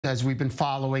as we've been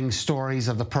following stories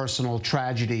of the personal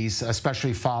tragedies,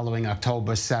 especially following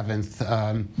October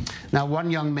 7th. Now,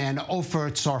 one young man, Ofir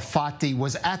Tzarfati,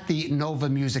 was at the Nova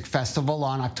Music Festival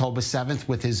on October 7th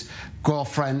with his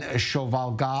girlfriend,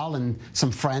 Shoval Gal, and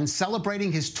some friends,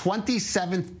 celebrating his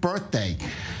 27th birthday.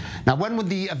 Now, when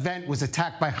the event was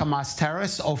attacked by Hamas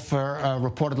terrorists, Ofir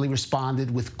reportedly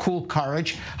responded with cool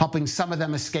courage, helping some of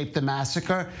them escape the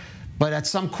massacre, but at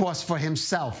some cost for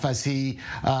himself, as he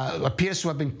appears to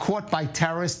have been caught by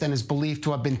terrorists and is believed to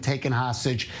have been taken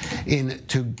hostage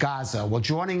into Gaza. Well,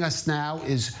 joining us now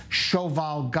is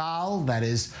Shoval Gal, that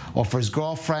is Ofir's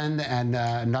girlfriend, and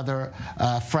another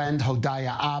friend,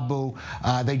 Hodaya Abu.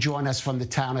 They join us from the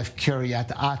town of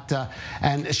Kiryat Ata.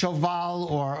 And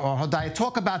Shoval or Hodaya,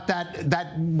 talk about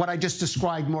that what I just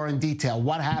described more in detail.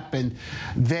 What happened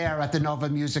there at the Nova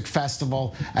Music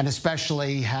Festival, and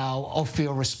especially how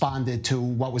Ofir responded to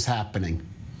what was happening.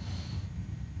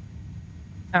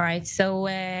 All right, so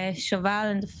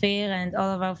Shoval and Ofir and all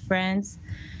of our friends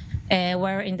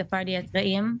were in the party at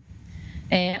Re'im.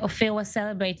 Ofir was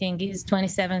celebrating his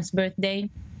 27th birthday.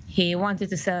 He wanted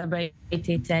to celebrate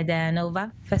it at the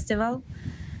Nova Festival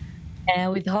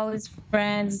with all his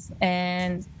friends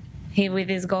and he with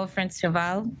his girlfriend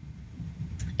Shoval.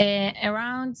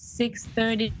 Around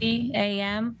 6:30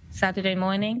 a.m. Saturday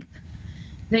morning,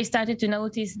 they started to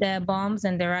notice the bombs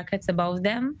and the rockets above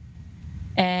them,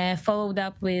 followed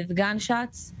up with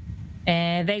gunshots.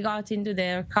 They got into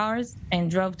their cars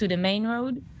and drove to the main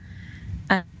road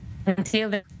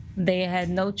until they had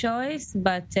no choice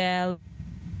but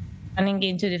running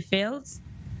into the fields.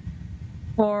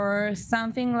 For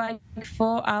something like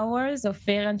 4 hours,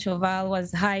 Ofir and Shoval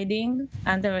was hiding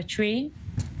under a tree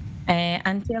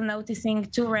until noticing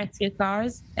two rescue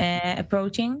cars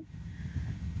approaching.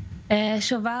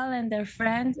 Shoval and their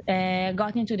friend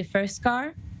got into the first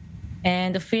car,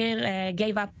 and Ofir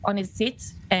gave up on his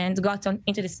seat and got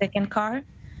into the second car.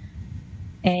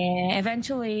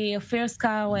 Eventually, Ofir's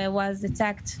car was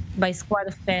attacked by a squad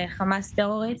of Hamas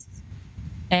terrorists,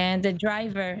 and the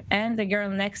driver and the girl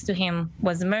next to him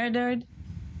was murdered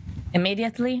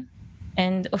immediately.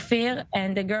 And Ofir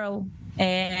and the girl,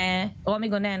 Romi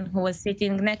Gonen, who was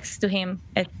sitting next to him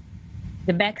at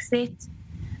the back seat,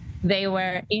 they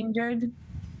were injured.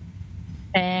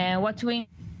 What we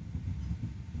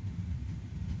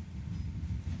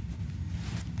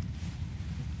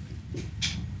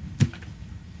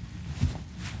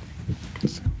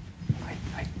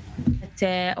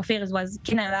Ofir was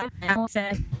killed.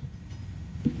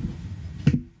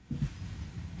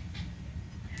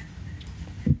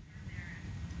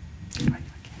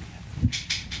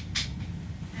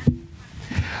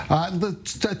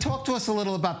 Talk to us a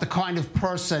little about the kind of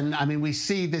person, I mean, we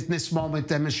see this moment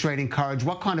demonstrating courage.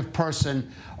 What kind of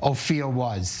person Ofir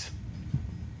was?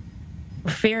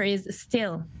 Ofir is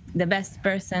still the best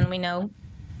person we know.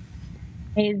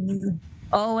 He's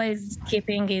always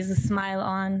keeping his smile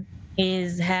on.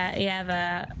 He have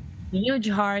a huge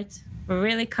heart, a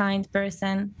really kind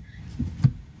person.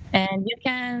 And you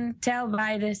can tell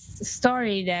by this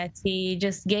story that he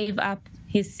just gave up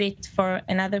his seat for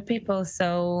another people.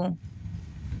 So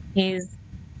he's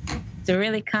a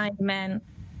really kind man,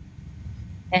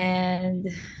 and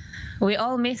we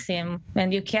all miss him.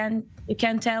 And you can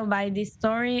tell by this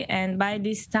story and by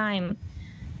this time.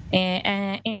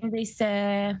 And in this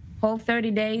whole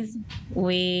 30 days,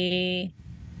 we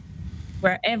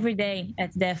were every day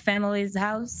at the family's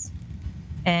house,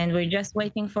 and we're just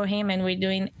waiting for him, and we're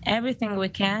doing everything we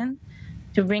can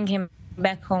to bring him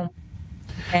back home.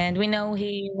 And we know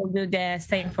he will do the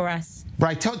same for us.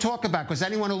 Right. Talk about, because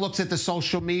anyone who looks at the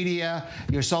social media,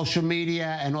 your social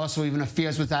media, and also even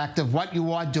Affairs with Active, what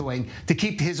you are doing to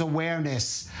keep his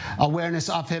awareness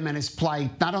of him and his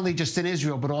plight, not only just in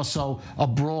Israel, but also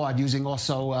abroad, using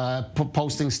also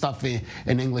posting stuff in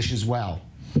English as well.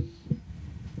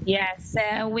 Yes,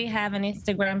 we have an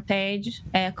Instagram page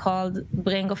called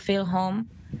Bring Ofir Home.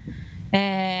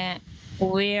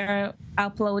 We're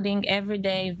uploading every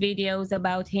day videos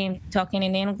about him talking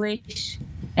in English,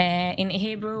 in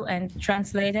Hebrew, and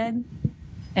translated.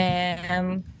 We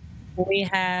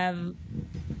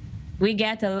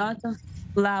get a lot of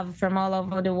love from all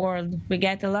over the world. We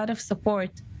get a lot of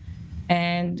support,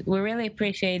 and we really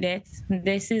appreciate it.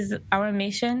 This is our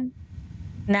mission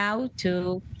now,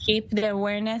 to keep the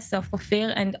awareness of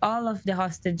Ofir and all of the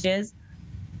hostages,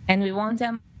 and we want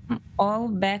them all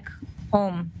back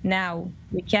home now.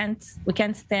 We can't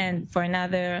stand for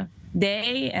another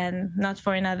day and not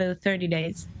for another 30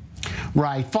 days.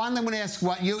 Right. Finally, I'm going to ask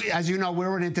as you know,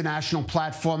 we're an international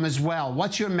platform as well.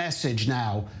 What's your message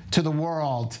now to the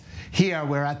world here.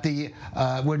 We're at the,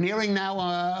 we're nearing now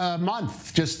a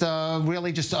month, just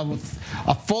really just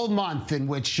a full month in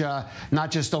which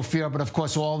not just Ofir, but of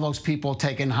course all those people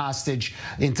taken hostage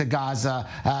into Gaza,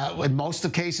 in most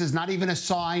of the cases, not even a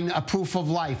sign, a proof of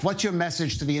life. What's your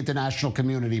message to the international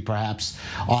community, perhaps,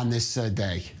 on this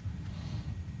day?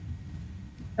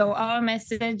 So our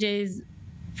message is,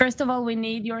 first of all, we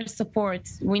need your support.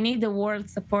 We need the world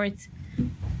support.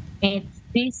 In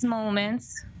these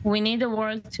moments, we need the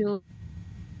world to...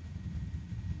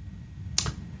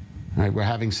 All right, we're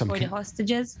having some... For the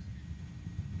hostages.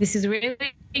 This is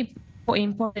really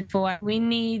important for us. We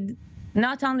need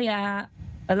not only a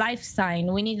life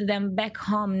sign, we need them back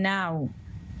home now.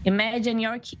 Imagine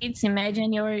your kids,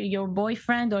 imagine your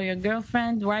boyfriend or your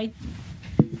girlfriend, right?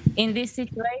 In this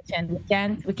situation,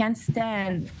 we can't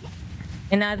stand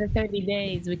another 30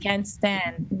 days. We can't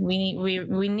stand. We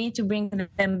need to bring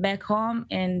them back home,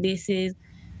 and this is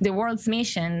the world's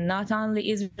mission, not only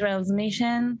Israel's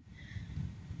mission.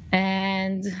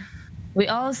 And we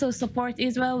also support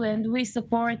Israel, and we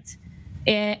support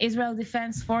Israel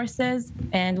Defense Forces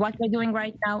and what we're doing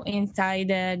right now inside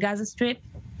the Gaza Strip.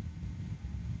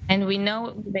 And we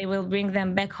know they will bring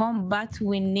them back home, but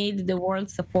we need the world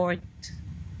support.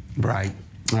 Right.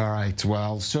 All right.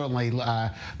 Well, certainly,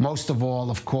 most of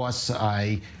all, of course,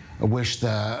 I wish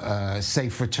the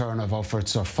safe return of Ofir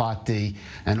Tzarfati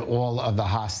and all of the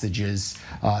hostages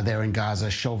there in Gaza,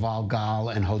 Shoval Gal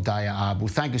and Hodaya Abu.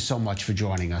 Thank you so much for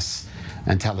joining us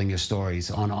and telling your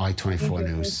stories on I-24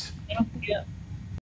 News. Thank you.